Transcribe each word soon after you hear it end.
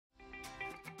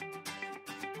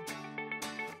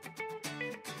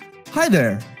Hi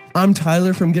there, I'm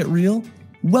Tyler from Get Real.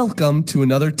 Welcome to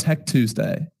another Tech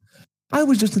Tuesday. I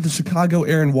was just at the Chicago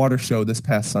Air and Water Show this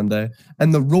past Sunday,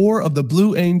 and the roar of the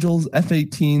Blue Angels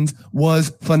F-18s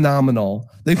was phenomenal.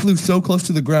 They flew so close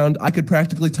to the ground I could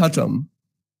practically touch them.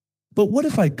 But what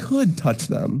if I could touch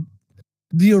them?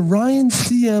 The Orion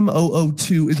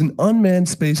CM-002 is an unmanned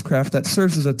spacecraft that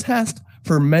serves as a test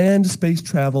for manned space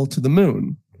travel to the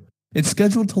moon. It's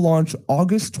scheduled to launch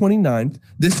August 29th,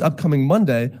 this upcoming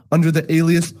Monday, under the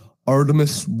alias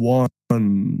Artemis 1.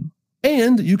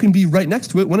 And you can be right next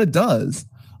to it when it does.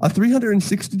 A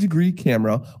 360-degree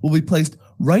camera will be placed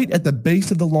right at the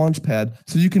base of the launch pad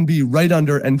so you can be right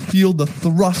under and feel the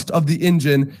thrust of the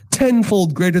engine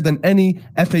tenfold greater than any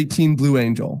F-18 Blue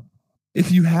Angel.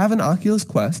 If you have an Oculus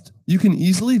Quest, you can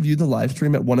easily view the live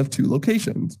stream at one of two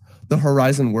locations, the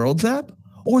Horizon Worlds app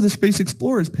or the Space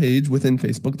Explorers page within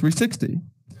Facebook 360.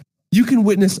 You can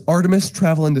witness Artemis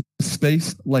travel into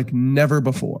space like never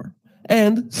before.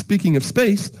 And speaking of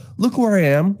space, look where I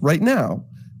am right now.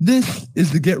 This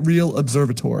is the Get Real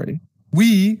Observatory.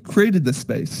 We created this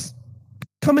space.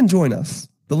 Come and join us.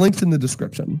 The link's in the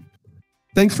description.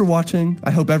 Thanks for watching.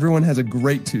 I hope everyone has a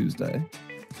great Tuesday.